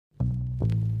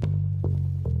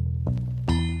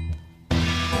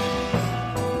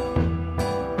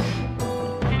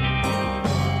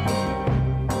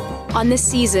On this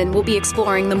season, we'll be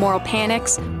exploring the moral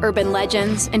panics, urban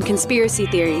legends, and conspiracy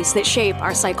theories that shape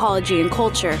our psychology and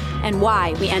culture, and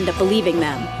why we end up believing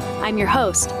them. I'm your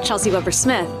host, Chelsea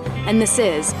Weber-Smith, and this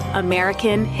is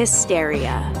American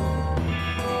Hysteria.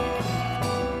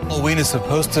 Halloween is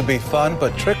supposed to be fun,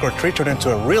 but trick-or-treat turned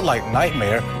into a real-life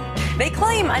nightmare. They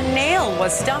claim a nail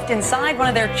was stuffed inside one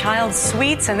of their child's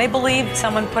sweets, and they believe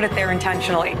someone put it there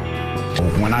intentionally.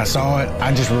 When I saw it,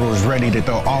 I just was ready to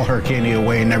throw all her candy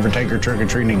away and never take her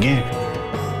trick-or-treating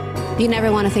again. You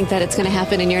never want to think that it's going to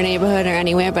happen in your neighborhood or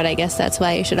anywhere, but I guess that's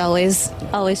why you should always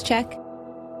check.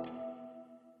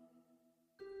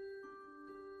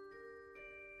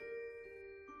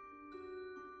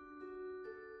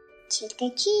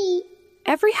 Trick-or-treat.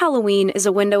 Every Halloween is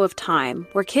a window of time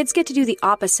where kids get to do the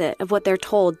opposite of what they're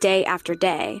told day after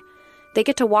day. They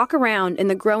get to walk around in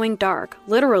the growing dark,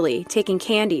 literally taking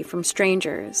candy from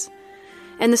strangers.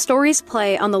 And the stories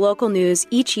play on the local news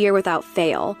each year without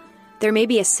fail. There may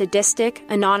be a sadistic,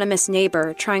 anonymous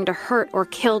neighbor trying to hurt or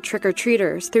kill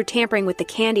trick-or-treaters through tampering with the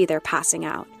candy they're passing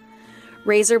out.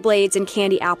 Razor blades in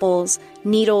candy apples,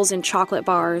 needles in chocolate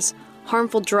bars,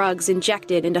 harmful drugs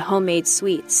injected into homemade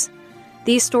sweets.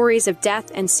 These stories of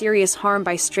death and serious harm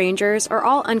by strangers are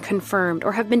all unconfirmed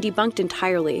or have been debunked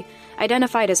entirely,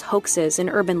 identified as hoaxes and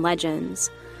urban legends.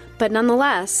 But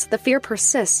nonetheless, the fear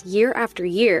persists year after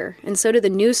year, and so do the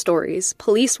news stories,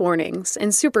 police warnings,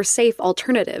 and super safe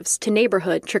alternatives to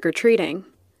neighborhood trick-or-treating.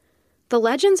 The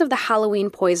legends of the Halloween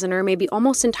poisoner may be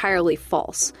almost entirely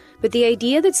false, but the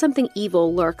idea that something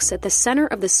evil lurks at the center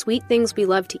of the sweet things we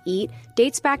love to eat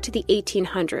dates back to the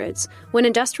 1800s, when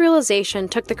industrialization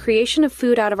took the creation of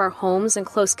food out of our homes and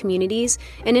close communities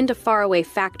and into faraway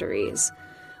factories.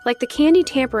 Like the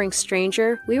candy-tampering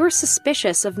stranger, we were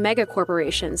suspicious of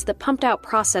megacorporations that pumped out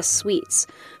processed sweets,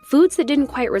 foods that didn't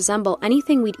quite resemble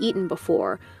anything we'd eaten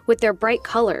before, with their bright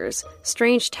colors,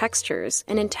 strange textures,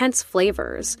 and intense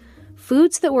flavors.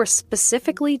 Foods that were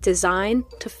specifically designed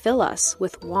to fill us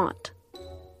with want.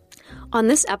 On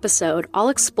this episode, I'll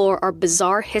explore our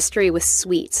bizarre history with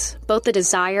sweets, both the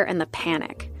desire and the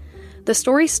panic. The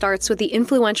story starts with the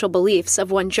influential beliefs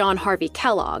of one John Harvey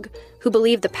Kellogg, who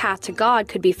believed the path to God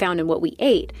could be found in what we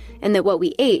ate, and that what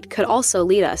we ate could also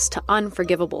lead us to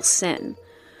unforgivable sin.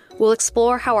 We'll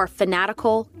explore how our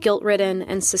fanatical, guilt-ridden,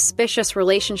 and suspicious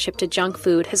relationship to junk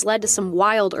food has led to some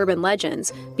wild urban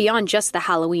legends beyond just the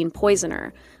Halloween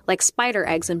poisoner, like spider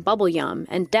eggs and bubble yum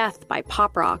and death by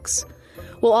Pop Rocks.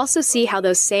 We'll also see how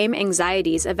those same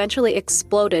anxieties eventually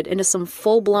exploded into some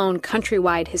full-blown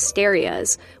countrywide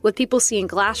hysterias, with people seeing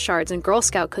glass shards in Girl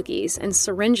Scout cookies and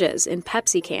syringes in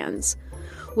Pepsi cans.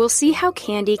 We'll see how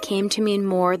candy came to mean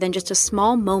more than just a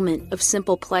small moment of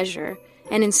simple pleasure,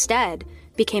 and instead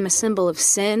became a symbol of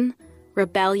sin,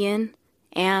 rebellion,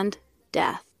 and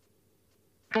death.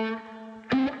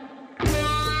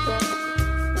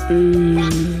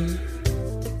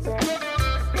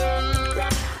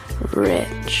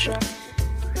 Rich.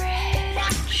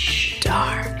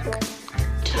 Dark.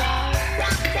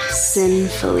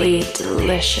 Sinfully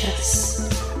delicious.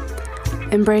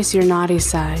 Embrace your naughty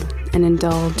side and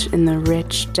indulge in the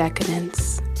rich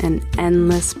decadence and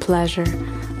endless pleasure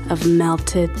of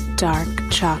melted dark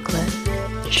chocolate.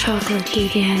 Chocolate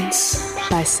begins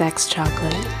by Sex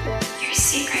Chocolate. Your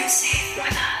secret's safe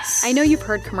with us. I know you've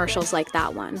heard commercials like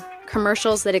that one.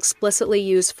 Commercials that explicitly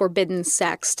use forbidden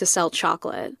sex to sell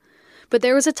chocolate. But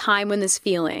there was a time when this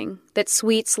feeling, that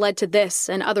sweets led to this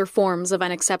and other forms of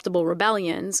unacceptable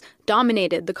rebellions,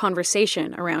 dominated the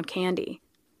conversation around candy.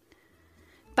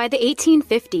 By the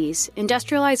 1850s,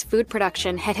 industrialized food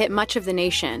production had hit much of the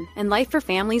nation, and life for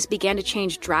families began to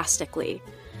change drastically.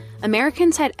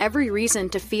 Americans had every reason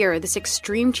to fear this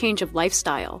extreme change of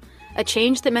lifestyle, a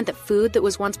change that meant that food that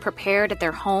was once prepared at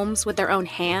their homes with their own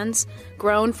hands,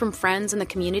 grown from friends in the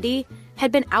community,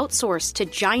 had been outsourced to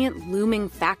giant looming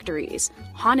factories,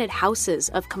 haunted houses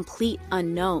of complete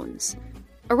unknowns.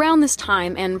 Around this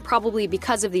time, and probably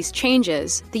because of these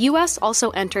changes, the U.S.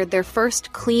 also entered their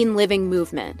first clean living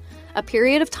movement, a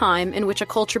period of time in which a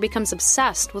culture becomes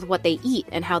obsessed with what they eat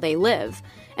and how they live,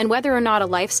 and whether or not a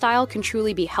lifestyle can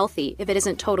truly be healthy if it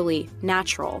isn't totally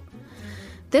natural.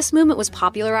 This movement was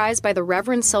popularized by the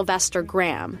Reverend Sylvester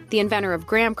Graham, the inventor of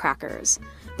graham crackers.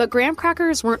 But graham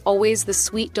crackers weren't always the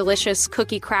sweet, delicious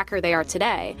cookie cracker they are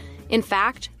today. In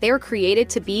fact, they were created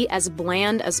to be as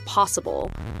bland as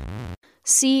possible.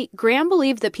 See, Graham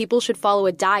believed that people should follow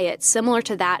a diet similar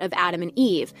to that of Adam and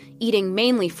Eve, eating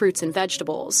mainly fruits and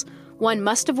vegetables. One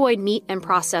must avoid meat and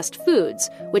processed foods,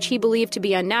 which he believed to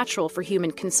be unnatural for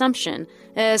human consumption,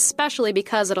 especially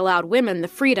because it allowed women the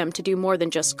freedom to do more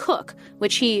than just cook,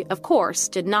 which he, of course,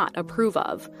 did not approve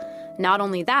of. Not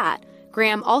only that,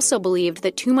 Graham also believed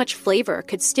that too much flavor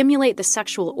could stimulate the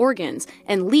sexual organs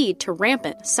and lead to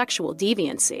rampant sexual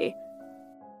deviancy.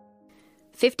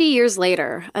 50 years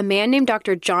later, a man named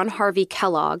Dr. John Harvey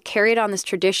Kellogg carried on this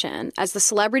tradition as the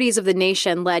celebrities of the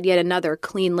nation led yet another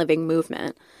clean living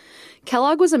movement.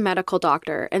 Kellogg was a medical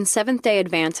doctor and Seventh-day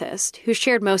Adventist who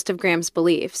shared most of Graham's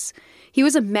beliefs. He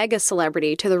was a mega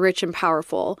celebrity to the rich and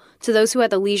powerful, to those who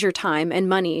had the leisure time and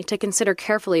money to consider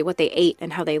carefully what they ate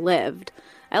and how they lived.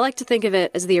 I like to think of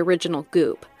it as the original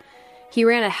Goop. He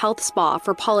ran a health spa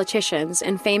for politicians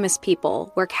and famous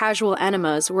people where casual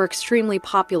enemas were extremely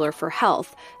popular for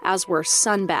health, as were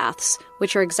sunbaths,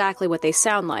 which are exactly what they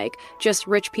sound like, just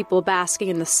rich people basking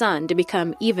in the sun to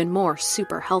become even more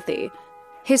super healthy.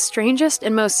 His strangest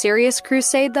and most serious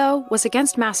crusade, though, was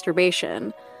against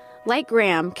masturbation. Like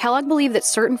Graham, Kellogg believed that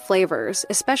certain flavors,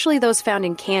 especially those found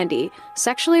in candy,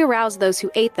 sexually aroused those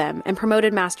who ate them and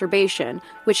promoted masturbation,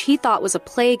 which he thought was a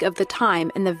plague of the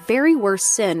time and the very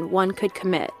worst sin one could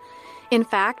commit. In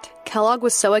fact, Kellogg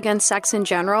was so against sex in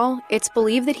general, it's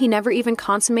believed that he never even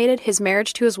consummated his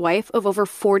marriage to his wife of over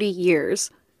 40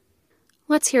 years.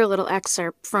 Let's hear a little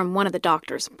excerpt from one of the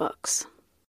doctor's books.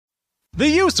 The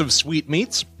use of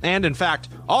sweetmeats, and in fact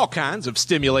all kinds of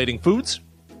stimulating foods,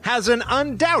 has an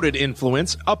undoubted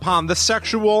influence upon the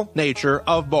sexual nature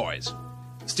of boys,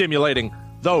 stimulating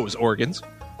those organs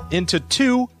into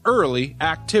too early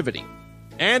activity,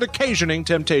 and occasioning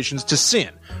temptations to sin,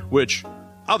 which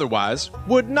otherwise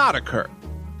would not occur.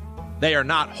 They are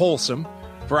not wholesome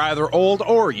for either old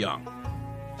or young,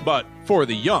 but for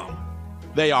the young,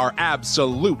 they are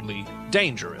absolutely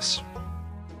dangerous.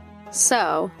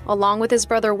 So, along with his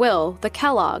brother Will, the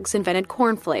Kellogg's invented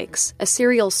cornflakes, a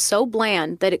cereal so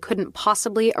bland that it couldn't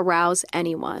possibly arouse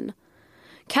anyone.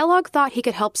 Kellogg thought he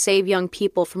could help save young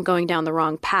people from going down the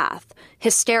wrong path,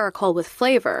 hysterical with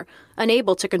flavor,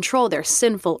 unable to control their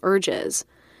sinful urges.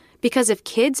 Because if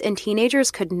kids and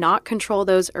teenagers could not control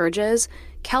those urges,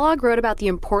 Kellogg wrote about the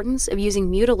importance of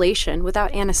using mutilation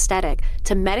without anesthetic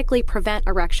to medically prevent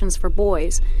erections for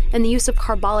boys, and the use of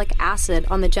carbolic acid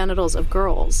on the genitals of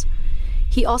girls.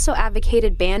 He also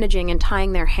advocated bandaging and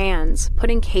tying their hands,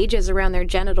 putting cages around their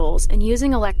genitals, and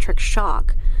using electric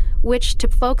shock, which to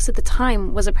folks at the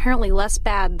time was apparently less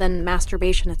bad than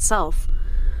masturbation itself.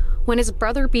 When his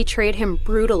brother betrayed him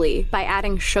brutally by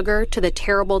adding sugar to the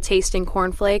terrible-tasting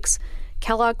cornflakes,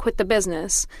 Kellogg quit the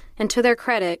business, and to their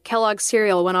credit, Kellogg's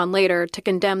cereal went on later to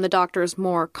condemn the doctor's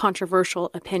more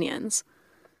controversial opinions.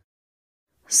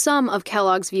 Some of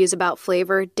Kellogg's views about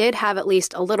flavor did have at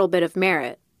least a little bit of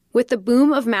merit. With the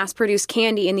boom of mass-produced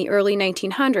candy in the early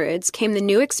 1900s came the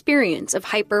new experience of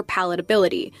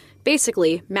hyperpalatability,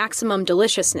 basically maximum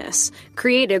deliciousness,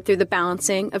 created through the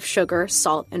balancing of sugar,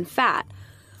 salt, and fat.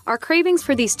 Our cravings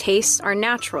for these tastes are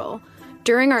natural.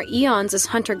 During our eons as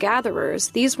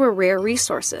hunter-gatherers, these were rare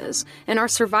resources, and our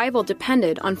survival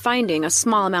depended on finding a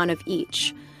small amount of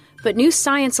each. But new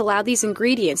science allowed these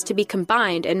ingredients to be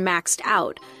combined and maxed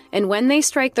out, and when they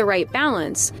strike the right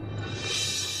balance,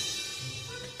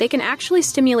 they can actually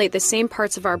stimulate the same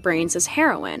parts of our brains as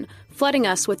heroin, flooding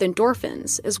us with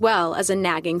endorphins, as well as a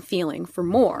nagging feeling for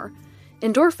more.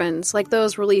 Endorphins, like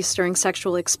those released during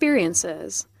sexual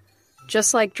experiences.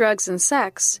 Just like drugs and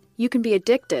sex, you can be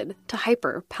addicted to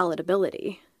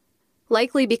hyperpalatability.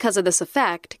 Likely because of this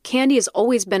effect, candy has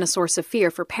always been a source of fear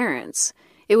for parents.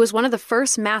 It was one of the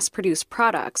first mass-produced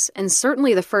products, and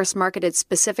certainly the first marketed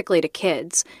specifically to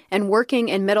kids, and working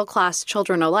and middle-class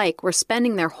children alike were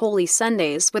spending their holy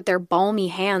Sundays with their balmy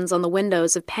hands on the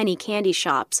windows of penny candy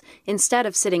shops instead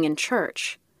of sitting in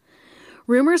church.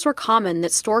 Rumors were common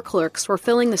that store clerks were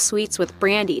filling the sweets with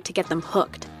brandy to get them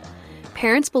hooked.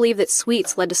 Parents believed that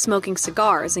sweets led to smoking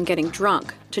cigars and getting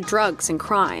drunk, to drugs and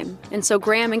crime, and so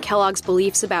Graham and Kellogg's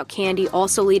beliefs about candy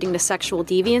also leading to sexual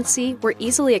deviancy were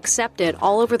easily accepted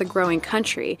all over the growing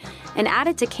country, and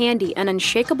added to candy an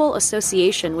unshakable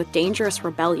association with dangerous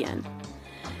rebellion.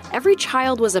 Every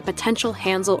child was a potential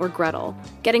Hansel or Gretel,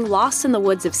 getting lost in the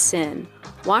woods of sin,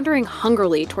 wandering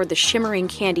hungrily toward the shimmering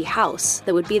candy house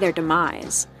that would be their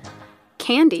demise.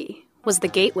 Candy was the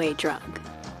gateway drug.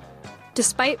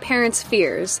 Despite parents'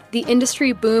 fears, the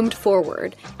industry boomed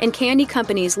forward, and candy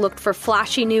companies looked for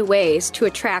flashy new ways to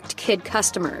attract kid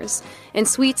customers, and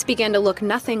sweets began to look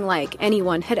nothing like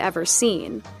anyone had ever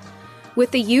seen.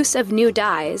 With the use of new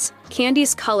dyes,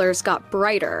 candy's colors got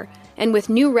brighter, and with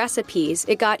new recipes,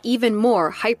 it got even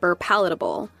more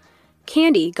hyper-palatable.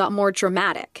 Candy got more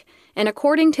dramatic, and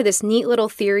according to this neat little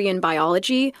theory in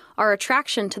biology, our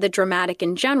attraction to the dramatic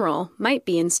in general might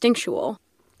be instinctual.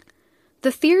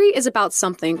 The theory is about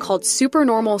something called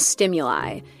supernormal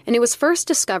stimuli, and it was first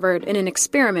discovered in an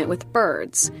experiment with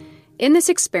birds. In this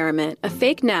experiment, a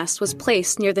fake nest was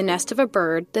placed near the nest of a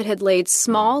bird that had laid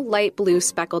small, light blue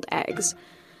speckled eggs.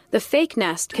 The fake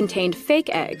nest contained fake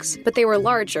eggs, but they were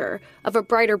larger, of a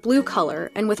brighter blue color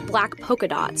and with black polka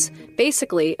dots,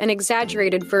 basically an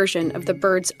exaggerated version of the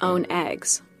bird's own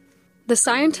eggs. The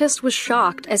scientist was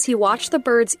shocked as he watched the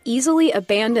birds easily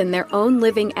abandon their own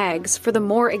living eggs for the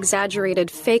more exaggerated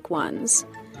fake ones.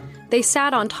 They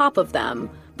sat on top of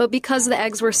them, but because the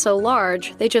eggs were so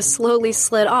large, they just slowly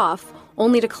slid off,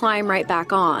 only to climb right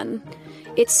back on.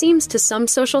 It seems to some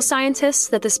social scientists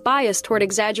that this bias toward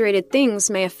exaggerated things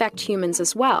may affect humans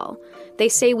as well. They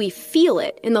say we feel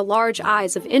it in the large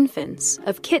eyes of infants,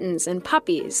 of kittens and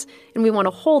puppies, and we want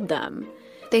to hold them.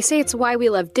 They say it's why we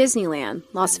love Disneyland,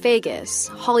 Las Vegas,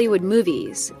 Hollywood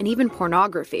movies, and even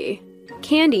pornography.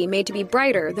 Candy made to be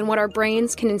brighter than what our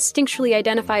brains can instinctually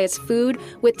identify as food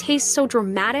with tastes so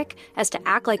dramatic as to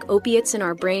act like opiates in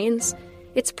our brains.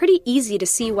 It's pretty easy to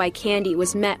see why candy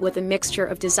was met with a mixture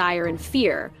of desire and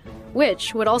fear,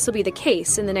 which would also be the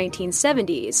case in the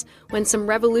 1970s when some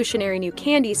revolutionary new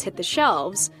candies hit the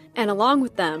shelves, and along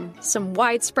with them, some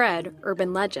widespread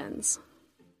urban legends.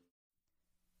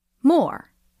 More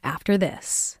after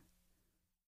this.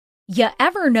 You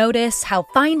ever notice how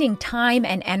finding time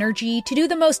and energy to do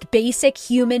the most basic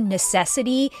human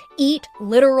necessity, eat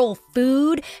literal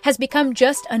food, has become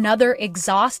just another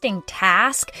exhausting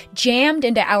task jammed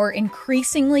into our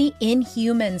increasingly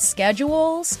inhuman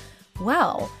schedules?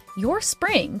 Well, your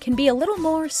spring can be a little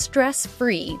more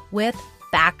stress-free with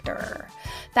Factor.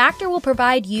 Factor will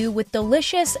provide you with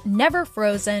delicious,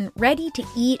 never-frozen,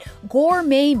 ready-to-eat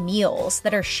gourmet meals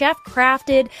that are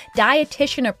chef-crafted,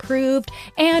 dietitian-approved,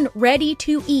 and ready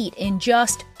to eat in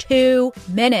just 2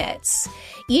 minutes.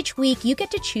 Each week, you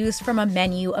get to choose from a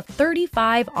menu of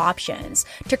 35 options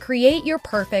to create your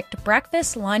perfect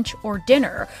breakfast, lunch, or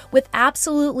dinner with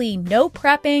absolutely no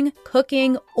prepping,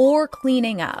 cooking, or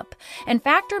cleaning up. And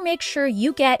Factor makes sure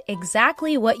you get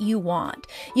exactly what you want.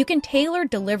 You can tailor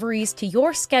deliveries to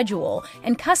your schedule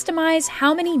and customize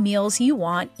how many meals you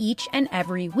want each and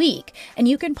every week, and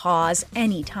you can pause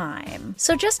anytime.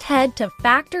 So just head to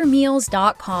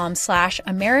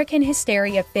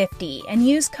factormeals.com/AmericanHysteria50 and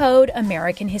use code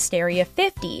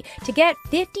AmericanHysteria50 to get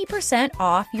 50%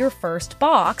 off your first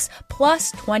box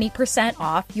plus 20%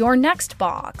 off your next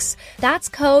box. That's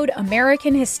code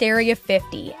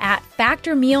AmericanHysteria50 at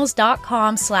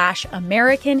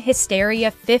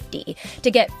factormeals.com/AmericanHysteria50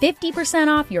 to get 50%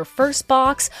 off your first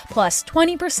box plus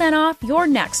 20% off your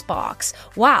next box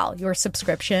while your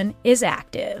subscription is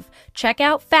active. Check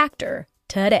out Factor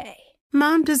today.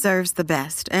 Mom deserves the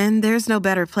best, and there's no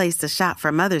better place to shop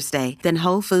for Mother's Day than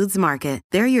Whole Foods Market.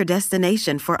 They're your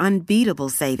destination for unbeatable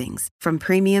savings, from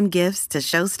premium gifts to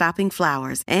show-stopping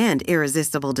flowers and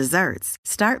irresistible desserts.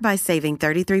 Start by saving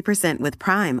 33% with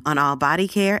Prime on all body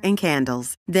care and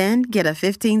candles. Then get a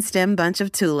 15-stem bunch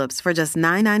of tulips for just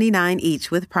 $9.99 each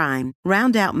with Prime.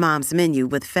 Round out Mom's menu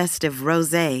with festive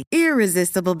rosé,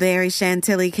 irresistible berry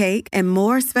chantilly cake, and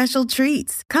more special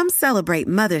treats. Come celebrate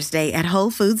Mother's Day at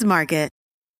Whole Foods Market.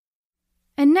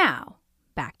 And now,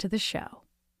 back to the show.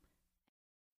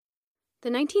 The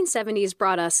 1970s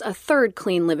brought us a third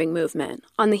clean living movement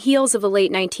on the heels of the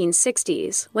late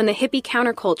 1960s, when the hippie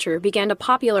counterculture began to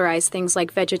popularize things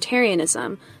like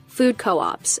vegetarianism, food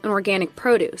co-ops, and organic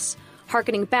produce,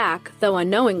 harkening back, though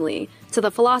unknowingly, to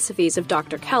the philosophies of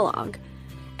Dr. Kellogg.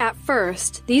 At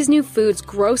first, these new foods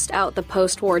grossed out the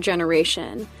post-war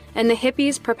generation, and the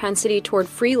hippies' propensity toward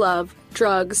free love,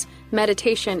 drugs,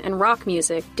 meditation, and rock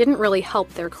music didn't really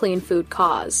help their clean food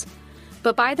cause.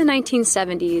 But by the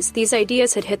 1970s, these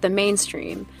ideas had hit the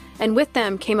mainstream, and with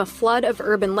them came a flood of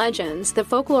urban legends that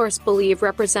folklorists believe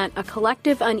represent a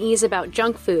collective unease about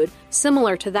junk food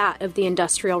similar to that of the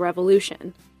Industrial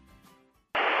Revolution.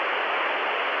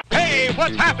 Hey,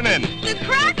 what's happening? The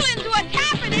crackling's what's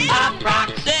happening! Pop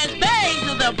Rocks says bang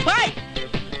to the bite!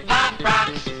 Pop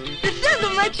Rocks! The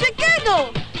sizzle makes you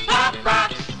giggle! Pop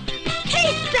Rocks!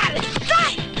 Taste salad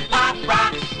strike! Pop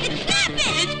Rocks! It's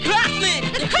snapping! It's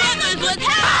crackling! The crackling's what's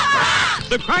happening!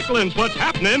 The crackling's what's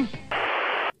happening!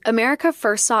 America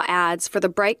first saw ads for the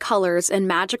bright colors and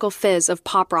magical fizz of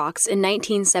Pop Rocks in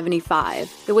 1975.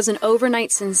 It was an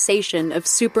overnight sensation of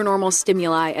supernormal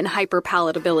stimuli and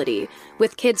hyperpalatability,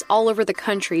 with kids all over the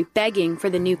country begging for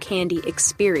the new candy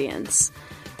experience.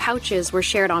 Pouches were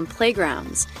shared on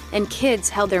playgrounds, and kids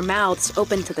held their mouths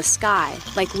open to the sky,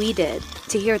 like we did,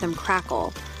 to hear them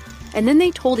crackle. And then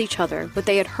they told each other what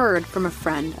they had heard from a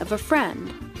friend of a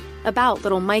friend, about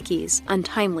little Mikey's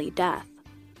untimely death.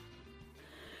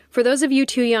 For those of you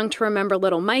too young to remember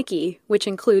Little Mikey, which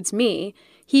includes me,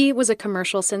 he was a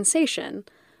commercial sensation.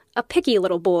 a picky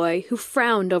little boy who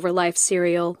frowned over Life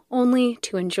cereal, only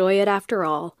to enjoy it after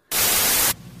all.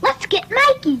 Let's get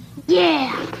Mikey.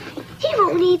 Yeah. He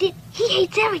won't eat it. He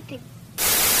hates everything.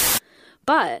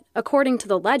 But, according to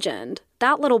the legend,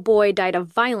 that little boy died a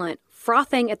violent,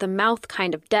 frothing at the mouth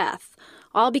kind of death,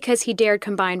 all because he dared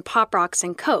combine Pop Rocks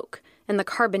and Coke, and the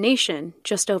carbonation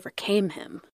just overcame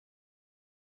him.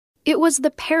 It was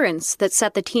the parents that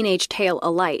set the teenage tale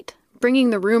alight, bringing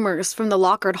the rumors from the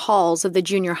lockered halls of the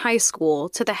junior high school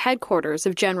to the headquarters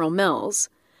of General Mills.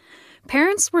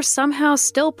 Parents were somehow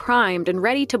still primed and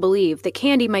ready to believe that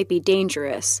candy might be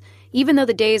dangerous, even though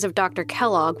the days of Dr.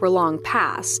 Kellogg were long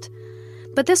past.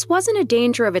 But this wasn't a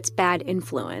danger of its bad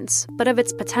influence, but of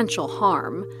its potential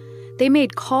harm. They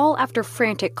made call after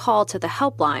frantic call to the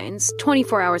helplines,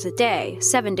 24 hours a day,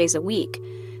 7 days a week.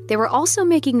 They were also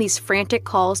making these frantic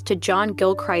calls to John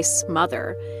Gilchrist's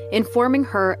mother, informing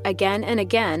her again and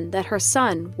again that her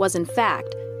son was in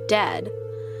fact dead.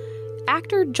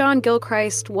 Actor John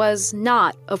Gilchrist was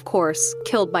not, of course,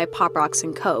 killed by Pop Rocks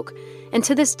and Coke, and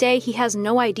to this day he has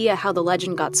no idea how the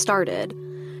legend got started.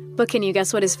 But can you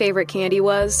guess what his favorite candy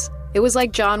was? It was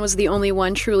like John was the only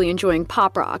one truly enjoying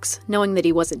Pop Rocks, knowing that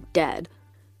he wasn't dead.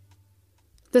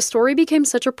 The story became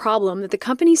such a problem that the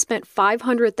company spent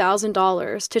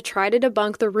 $500,000 to try to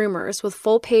debunk the rumors with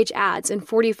full-page ads in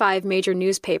 45 major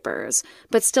newspapers,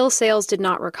 but still sales did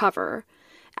not recover.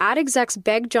 Ad execs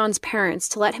begged John's parents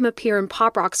to let him appear in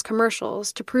Pop Rocks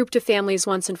commercials to prove to families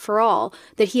once and for all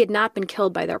that he had not been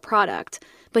killed by their product,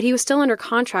 but he was still under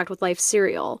contract with Life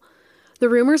cereal. The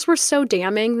rumors were so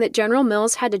damning that General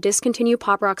Mills had to discontinue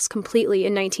Pop Rocks completely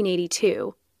in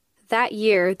 1982. That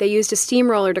year, they used a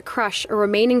steamroller to crush a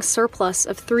remaining surplus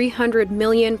of 300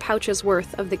 million pouches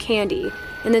worth of the candy,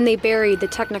 and then they buried the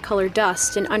Technicolor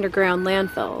dust in underground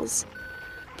landfills.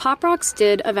 Pop Rocks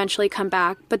did eventually come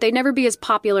back, but they'd never be as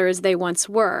popular as they once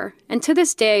were, and to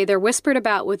this day they're whispered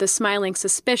about with a smiling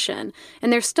suspicion,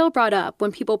 and they're still brought up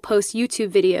when people post YouTube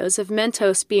videos of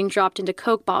Mentos being dropped into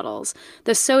Coke bottles,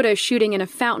 the soda shooting in a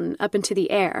fountain up into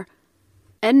the air.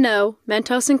 And no,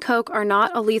 Mentos and Coke are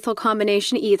not a lethal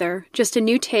combination either, just a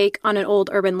new take on an old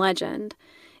urban legend.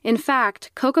 In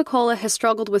fact, Coca-Cola has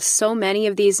struggled with so many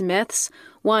of these myths,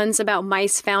 ones about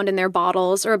mice found in their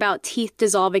bottles or about teeth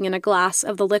dissolving in a glass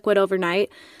of the liquid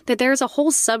overnight, that there's a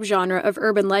whole subgenre of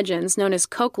urban legends known as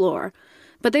Coke lore.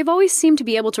 But they've always seemed to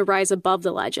be able to rise above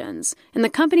the legends, and the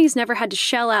companies never had to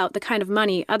shell out the kind of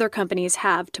money other companies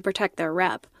have to protect their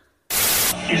rep.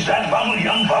 Is that Bubble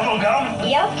Yum bubble gum?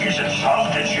 Yep. Is it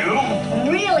soft to chew?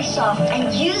 Really soft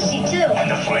and juicy, too.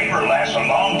 And the flavor lasts a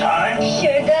long time?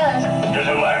 Sure does. Does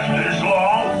it last this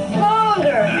long?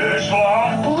 Longer. This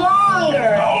long?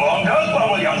 Longer. How long does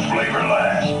Bubble Yum's flavor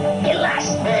last? It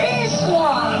lasts this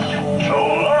long. So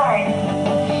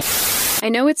long. I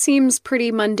know it seems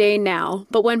pretty mundane now,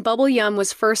 but when Bubble Yum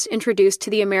was first introduced to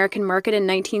the American market in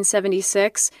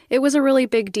 1976, it was a really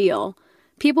big deal.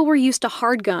 People were used to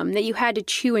hard gum that you had to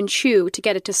chew and chew to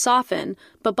get it to soften,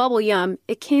 but Bubble Yum,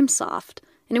 it came soft,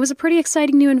 and it was a pretty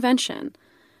exciting new invention.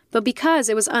 But because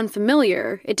it was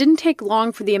unfamiliar, it didn't take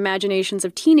long for the imaginations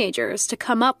of teenagers to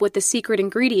come up with the secret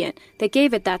ingredient that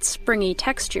gave it that springy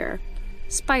texture: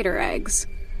 spider eggs.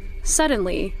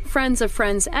 Suddenly, friends of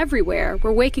friends everywhere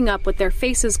were waking up with their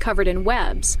faces covered in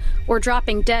webs, or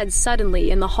dropping dead suddenly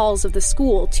in the halls of the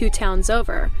school 2 towns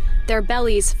over, their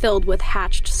bellies filled with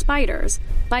hatched spiders,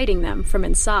 biting them from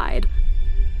inside.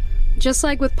 Just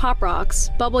like with Pop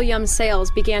Rocks, Bubble Yum sales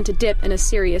began to dip in a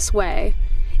serious way.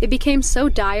 It became so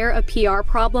dire a PR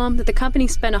problem that the company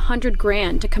spent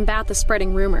 $100,000 to combat the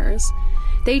spreading rumors.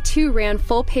 They too ran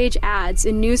full-page ads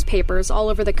in newspapers all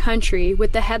over the country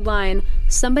with the headline,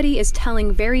 "Somebody is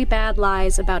telling very bad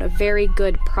lies about a very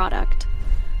good product."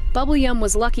 Bubble Yum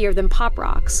was luckier than Pop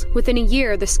Rocks. Within a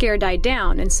year, the scare died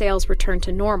down and sales returned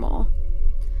to normal.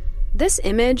 This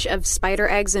image of spider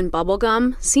eggs and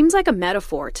bubblegum seems like a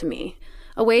metaphor to me.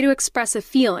 A way to express a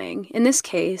feeling, in this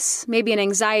case, maybe an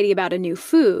anxiety about a new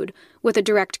food, with a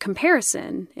direct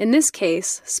comparison, in this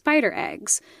case, spider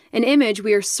eggs, an image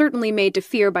we are certainly made to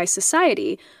fear by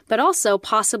society, but also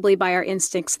possibly by our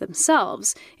instincts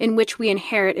themselves, in which we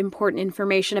inherit important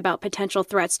information about potential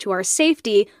threats to our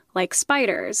safety, like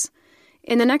spiders.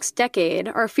 In the next decade,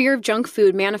 our fear of junk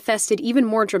food manifested even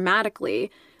more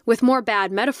dramatically, with more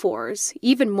bad metaphors,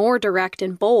 even more direct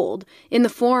and bold, in the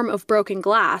form of broken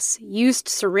glass, used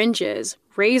syringes,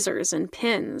 razors, and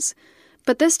pins.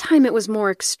 But this time it was more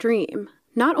extreme.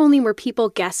 Not only were people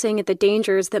guessing at the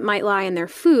dangers that might lie in their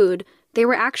food, they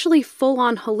were actually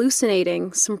full-on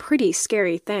hallucinating some pretty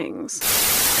scary things.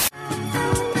 I'll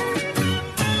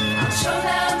show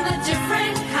them the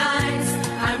different kinds.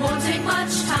 I won't take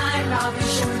much time. I'll be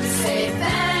sure to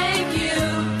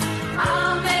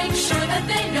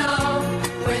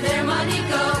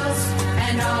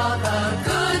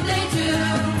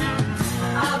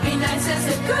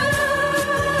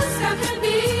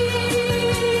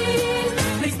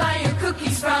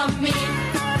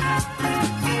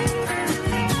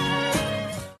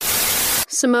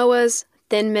Samoas,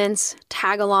 Thin Mints,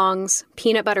 Tagalongs,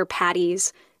 peanut butter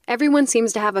patties. Everyone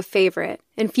seems to have a favorite,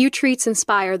 and few treats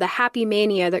inspire the happy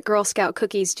mania that Girl Scout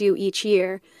cookies do each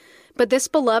year. But this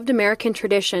beloved American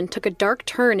tradition took a dark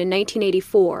turn in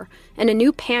 1984, and a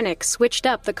new panic switched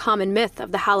up the common myth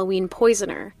of the Halloween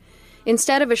poisoner.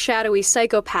 Instead of a shadowy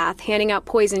psychopath handing out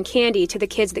poison candy to the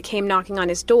kids that came knocking on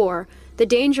his door, the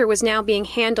danger was now being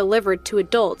hand-delivered to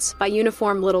adults by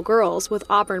uniformed little girls with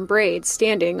auburn braids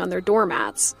standing on their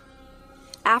doormats.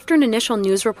 After an initial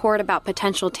news report about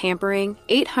potential tampering,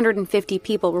 850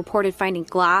 people reported finding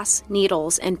glass,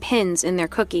 needles, and pins in their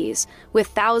cookies, with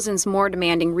thousands more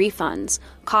demanding refunds,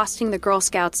 costing the Girl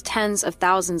Scouts tens of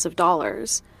thousands of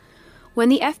dollars. When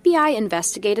the FBI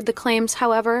investigated the claims,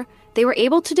 however, they were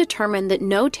able to determine that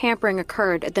no tampering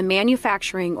occurred at the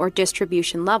manufacturing or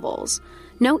distribution levels.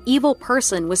 No evil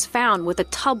person was found with a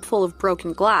tub full of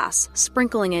broken glass,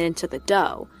 sprinkling it into the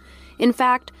dough. In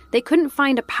fact, they couldn't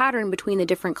find a pattern between the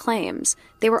different claims.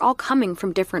 They were all coming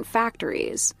from different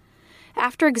factories.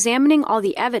 After examining all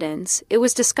the evidence, it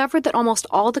was discovered that almost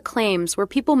all the claims were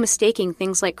people mistaking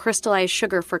things like crystallized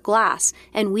sugar for glass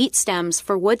and wheat stems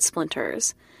for wood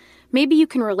splinters. Maybe you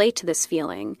can relate to this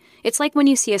feeling. It's like when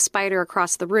you see a spider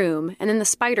across the room, and then the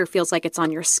spider feels like it's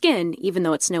on your skin, even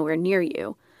though it's nowhere near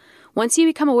you. Once you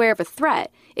become aware of a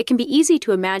threat, it can be easy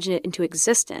to imagine it into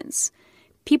existence.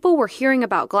 People were hearing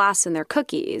about glass in their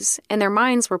cookies, and their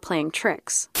minds were playing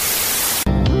tricks.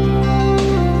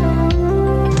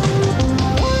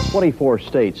 24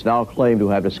 states now claim to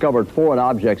have discovered foreign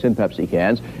objects in Pepsi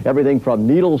cans. Everything from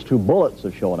needles to bullets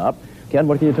have shown up. Ken,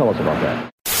 what can you tell us about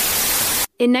that?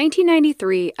 In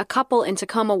 1993, a couple in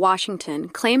Tacoma, Washington,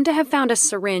 claimed to have found a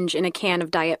syringe in a can of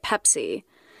Diet Pepsi.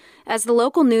 As the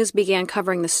local news began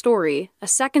covering the story, a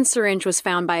second syringe was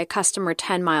found by a customer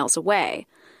 10 miles away.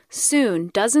 Soon,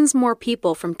 dozens more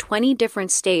people from 20 different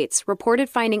states reported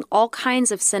finding all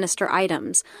kinds of sinister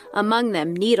items, among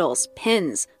them needles,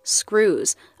 pins,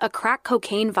 screws, a crack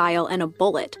cocaine vial, and a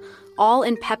bullet, all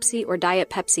in Pepsi or Diet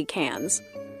Pepsi cans.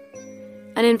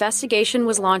 An investigation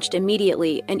was launched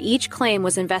immediately, and each claim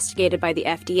was investigated by the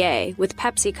FDA, with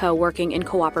PepsiCo working in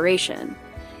cooperation.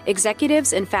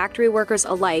 Executives and factory workers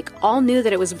alike all knew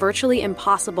that it was virtually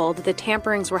impossible that the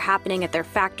tamperings were happening at their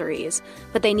factories,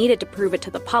 but they needed to prove it to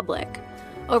the public.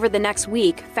 Over the next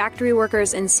week, factory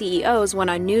workers and CEOs went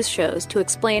on news shows to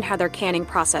explain how their canning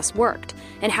process worked,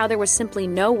 and how there was simply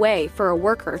no way for a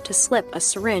worker to slip a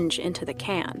syringe into the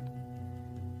can.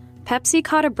 Pepsi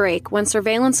caught a break when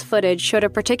surveillance footage showed a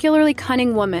particularly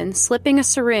cunning woman slipping a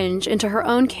syringe into her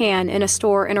own can in a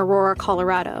store in Aurora,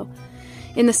 Colorado.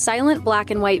 In the silent black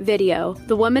and white video,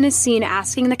 the woman is seen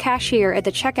asking the cashier at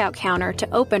the checkout counter to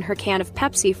open her can of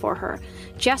Pepsi for her,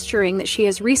 gesturing that she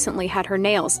has recently had her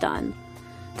nails done.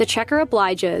 The checker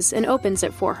obliges and opens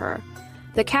it for her.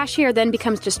 The cashier then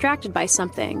becomes distracted by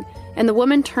something, and the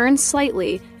woman turns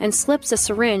slightly and slips a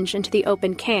syringe into the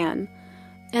open can.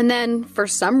 And then, for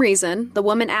some reason, the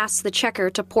woman asks the checker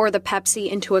to pour the Pepsi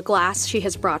into a glass she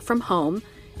has brought from home,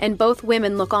 and both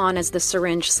women look on as the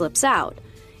syringe slips out.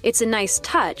 It's a nice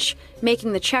touch,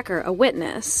 making the checker a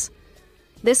witness.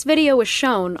 This video was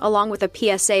shown along with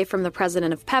a PSA from the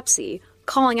president of Pepsi,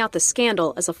 calling out the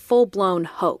scandal as a full-blown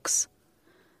hoax.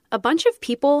 A bunch of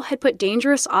people had put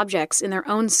dangerous objects in their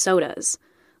own sodas,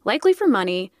 likely for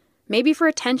money, maybe for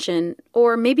attention,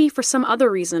 or maybe for some other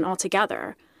reason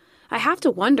altogether. I have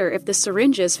to wonder if the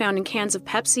syringes found in cans of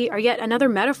Pepsi are yet another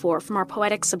metaphor from our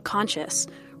poetic subconscious,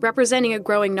 representing a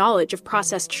growing knowledge of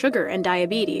processed sugar and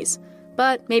diabetes.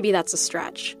 But maybe that's a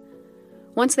stretch.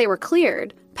 Once they were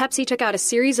cleared, Pepsi took out a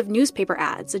series of newspaper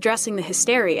ads addressing the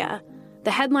hysteria.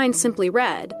 The headline simply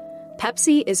read,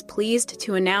 "Pepsi is pleased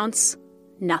to announce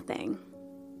nothing."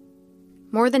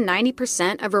 More than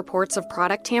 90% of reports of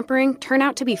product tampering turn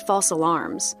out to be false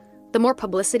alarms. The more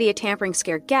publicity a tampering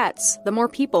scare gets, the more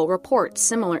people report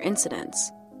similar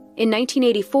incidents. In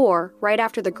 1984, right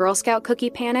after the Girl Scout cookie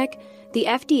panic, the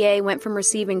FDA went from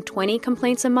receiving 20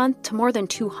 complaints a month to more than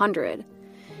 200.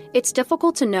 It's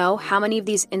difficult to know how many of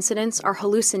these incidents are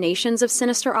hallucinations of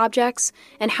sinister objects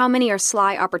and how many are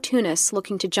sly opportunists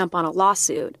looking to jump on a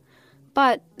lawsuit.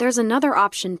 But there's another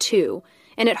option too,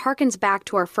 and it harkens back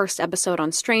to our first episode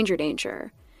on stranger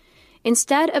danger.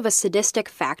 Instead of a sadistic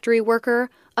factory worker,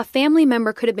 a family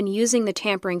member could have been using the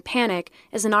tampering panic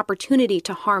as an opportunity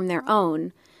to harm their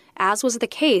own, as was the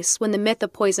case when the myth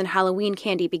of poison Halloween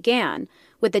candy began,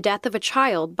 with the death of a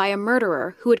child by a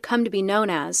murderer who had come to be known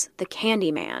as the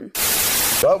Candyman.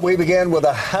 But we begin with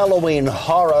a Halloween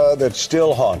horror that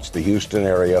still haunts the Houston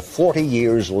area 40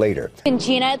 years later. And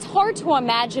Gina, it's hard to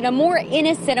imagine a more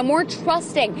innocent, a more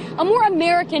trusting, a more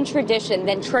American tradition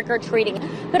than trick-or-treating.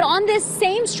 But on this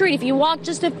same street, if you walk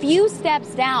just a few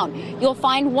steps down, you'll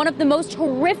find one of the most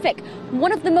horrific,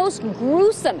 one of the most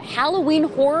gruesome Halloween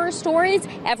horror stories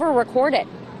ever recorded.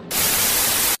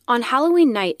 On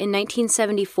Halloween night in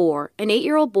 1974, an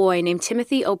 8-year-old boy named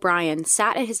Timothy O'Brien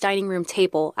sat at his dining room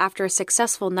table after a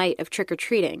successful night of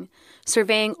trick-or-treating,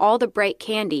 surveying all the bright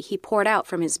candy he poured out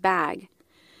from his bag.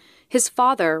 His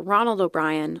father, Ronald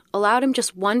O'Brien, allowed him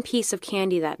just one piece of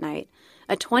candy that night,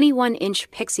 a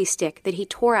 21-inch pixie stick that he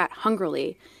tore at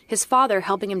hungrily, his father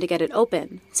helping him to get it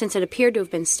open, since it appeared to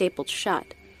have been stapled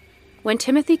shut. When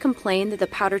Timothy complained that the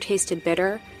powder tasted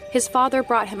bitter, his father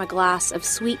brought him a glass of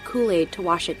sweet Kool-Aid to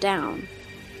wash it down.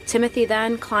 Timothy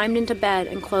then climbed into bed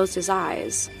and closed his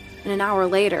eyes, and an hour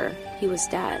later, he was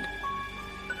dead.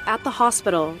 At the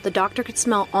hospital, the doctor could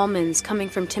smell almonds coming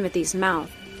from Timothy's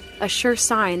mouth, a sure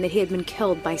sign that he had been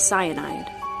killed by cyanide.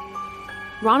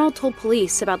 Ronald told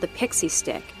police about the pixie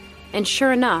stick, and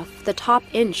sure enough, the top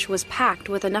inch was packed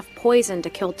with enough poison to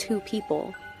kill 2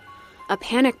 people. A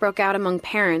panic broke out among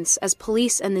parents as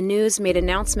police and the news made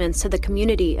announcements to the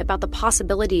community about the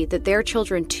possibility that their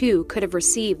children too could have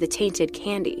received the tainted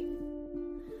candy.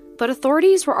 But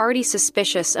authorities were already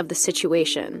suspicious of the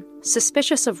situation,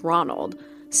 suspicious of Ronald,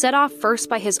 set off first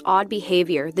by his odd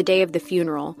behavior the day of the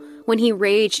funeral, when he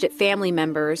raged at family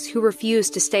members who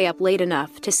refused to stay up late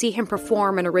enough to see him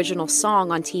perform an original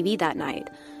song on TV that night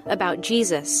about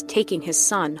Jesus taking his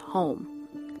son home.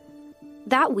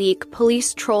 That week,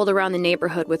 police trolled around the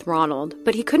neighborhood with Ronald,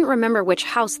 but he couldn't remember which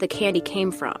house the candy came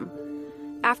from.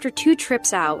 After 2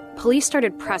 trips out, police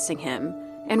started pressing him,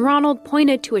 and Ronald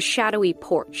pointed to a shadowy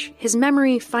porch. His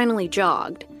memory finally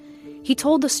jogged. He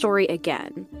told the story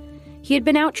again. He had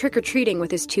been out trick-or-treating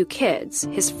with his 2 kids,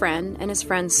 his friend and his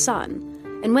friend's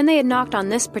son, and when they had knocked on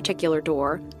this particular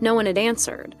door, no one had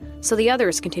answered, so the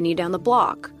others continued down the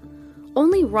block.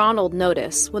 Only Ronald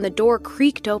noticed when the door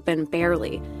creaked open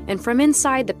barely, and from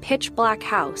inside the pitch-black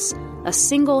house, a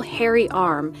single hairy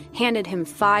arm handed him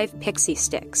 5 pixie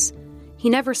sticks. He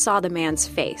never saw the man's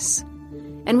face.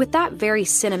 And with that very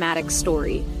cinematic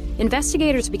story,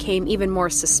 investigators became even more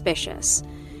suspicious.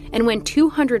 And when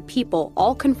 200 people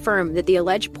all confirmed that the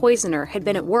alleged poisoner had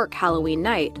been at work Halloween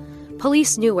night,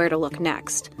 police knew where to look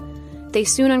next. They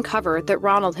soon uncovered that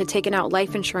Ronald had taken out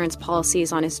life insurance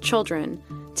policies on his children,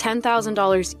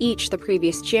 $10,000 each the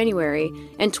previous January,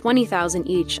 and $20,000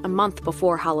 each a month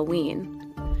before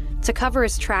Halloween. To cover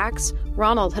his tracks,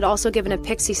 Ronald had also given a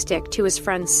pixie stick to his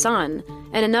friend's son,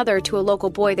 and another to a local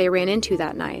boy they ran into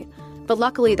that night, but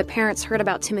luckily the parents heard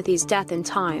about Timothy's death in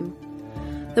time.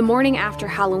 The morning after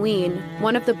Halloween,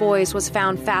 one of the boys was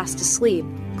found fast asleep,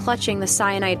 clutching the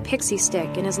cyanide pixie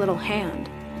stick in his little hand.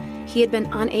 He had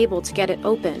been unable to get it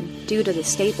open due to the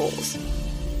staples.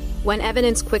 When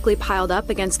evidence quickly piled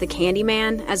up against the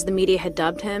Candyman, as the media had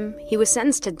dubbed him, he was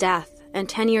sentenced to death and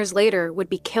 10 years later would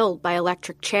be killed by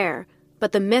electric chair,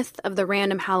 but the myth of the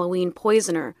random Halloween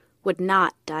poisoner would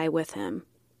not die with him.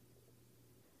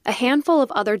 A handful of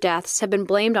other deaths have been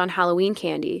blamed on Halloween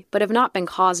candy, but have not been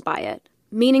caused by it,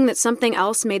 meaning that something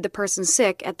else made the person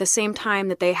sick at the same time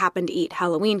that they happened to eat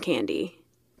Halloween candy.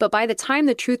 But by the time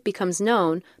the truth becomes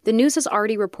known, the news has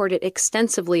already reported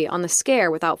extensively on the scare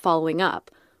without following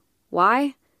up.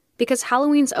 Why? Because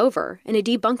Halloween's over, and a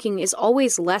debunking is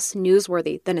always less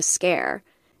newsworthy than a scare.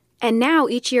 And now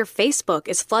each year Facebook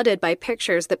is flooded by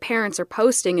pictures that parents are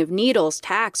posting of needles,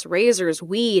 tacks, razors,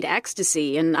 weed,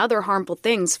 ecstasy, and other harmful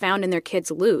things found in their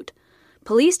kids' loot.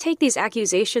 Police take these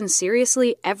accusations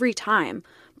seriously every time,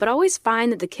 but always find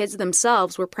that the kids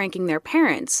themselves were pranking their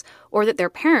parents, or that their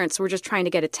parents were just trying to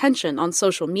get attention on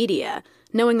social media,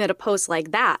 knowing that a post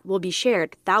like that will be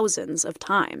shared thousands of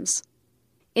times.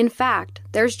 In fact,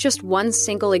 there's just one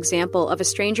single example of a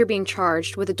stranger being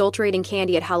charged with adulterating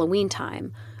candy at Halloween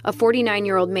time, a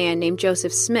 49-year-old man named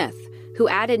Joseph Smith, who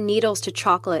added needles to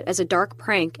chocolate as a dark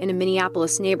prank in a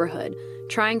Minneapolis neighborhood,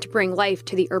 trying to bring life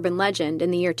to the urban legend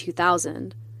in the year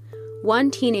 2000.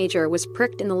 One teenager was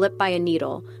pricked in the lip by a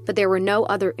needle, but there were no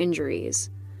other injuries.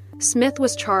 Smith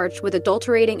was charged with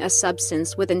adulterating a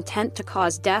substance with intent to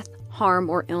cause death, harm,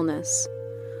 or illness.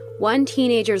 One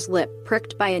teenager's lip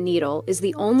pricked by a needle is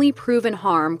the only proven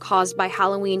harm caused by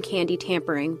Halloween candy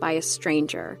tampering by a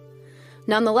stranger.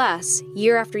 Nonetheless,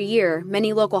 year after year,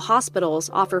 many local hospitals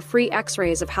offer free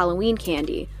x-rays of Halloween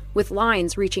candy, with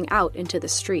lines reaching out into the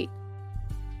street.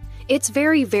 It's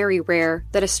very, very rare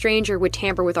that a stranger would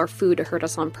tamper with our food to hurt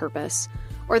us on purpose,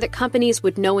 or that companies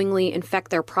would knowingly infect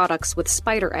their products with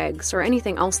spider eggs or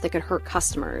anything else that could hurt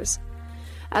customers.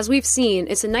 As we've seen,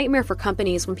 it's a nightmare for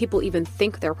companies when people even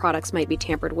think their products might be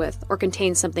tampered with or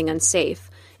contain something unsafe,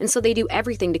 and so they do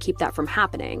everything to keep that from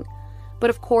happening. But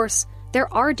of course,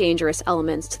 there are dangerous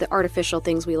elements to the artificial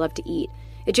things we love to eat.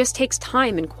 It just takes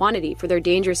time and quantity for their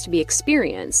dangers to be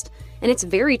experienced, and it's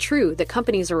very true that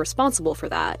companies are responsible for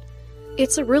that.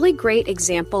 It's a really great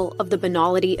example of the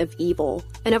banality of evil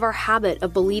and of our habit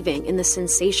of believing in the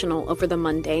sensational over the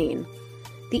mundane.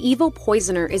 The evil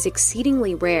poisoner is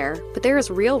exceedingly rare, but there is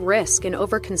real risk in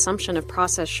overconsumption of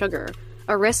processed sugar,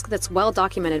 a risk that's well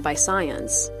documented by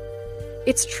science.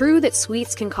 It's true that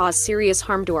sweets can cause serious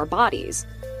harm to our bodies,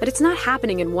 but it's not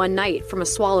happening in one night from a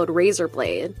swallowed razor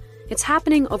blade. It's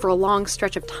happening over a long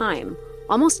stretch of time,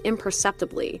 almost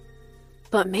imperceptibly.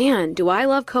 But man, do I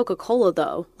love Coca-Cola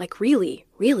though, like really,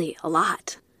 really a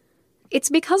lot. It's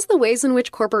because the ways in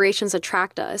which corporations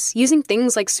attract us, using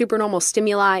things like supernormal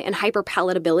stimuli and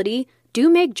hyperpalatability, do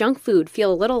make junk food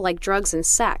feel a little like drugs and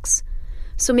sex.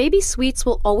 So maybe sweets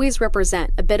will always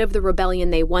represent a bit of the rebellion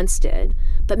they once did,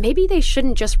 but maybe they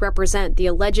shouldn't just represent the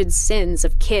alleged sins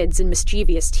of kids and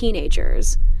mischievous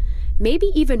teenagers. Maybe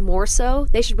even more so,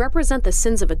 they should represent the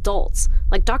sins of adults,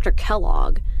 like Dr.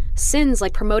 Kellogg. Sins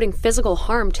like promoting physical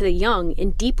harm to the young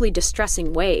in deeply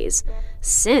distressing ways.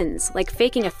 Sins like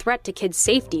faking a threat to kids'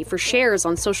 safety for shares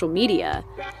on social media.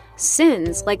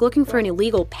 Sins like looking for an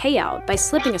illegal payout by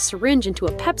slipping a syringe into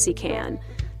a Pepsi can.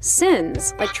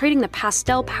 Sins like trading the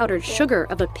pastel powdered sugar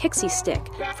of a pixie stick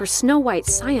for Snow White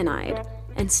cyanide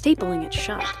and stapling it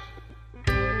shut.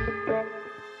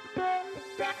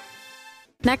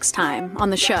 Next time on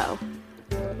the show,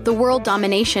 the world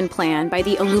domination plan by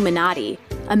the Illuminati,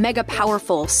 a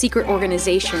mega-powerful secret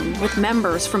organization with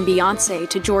members from Beyoncé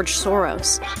to George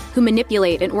Soros, who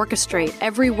manipulate and orchestrate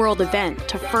every world event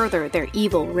to further their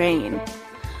evil reign.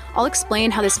 I'll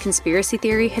explain how this conspiracy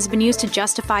theory has been used to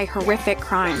justify horrific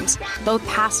crimes, both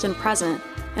past and present,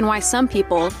 and why some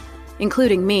people,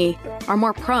 including me, are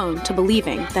more prone to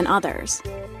believing than others.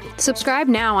 Subscribe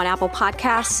now on Apple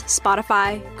Podcasts,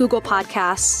 Spotify, Google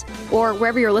Podcasts, or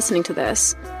wherever you're listening to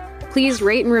this. Please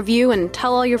rate and review and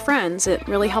tell all your friends. It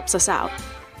really helps us out.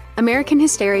 American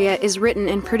Hysteria is written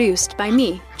and produced by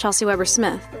me, Chelsea Weber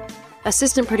Smith,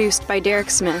 assistant produced by Derek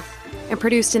Smith, and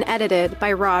produced and edited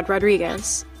by Rod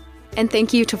Rodriguez. And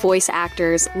thank you to voice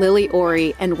actors Lily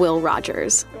Ori and Will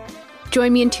Rogers.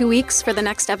 Join me in 2 weeks for the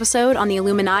next episode on the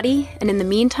Illuminati, and in the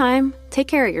meantime, take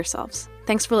care of yourselves.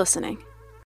 Thanks for listening.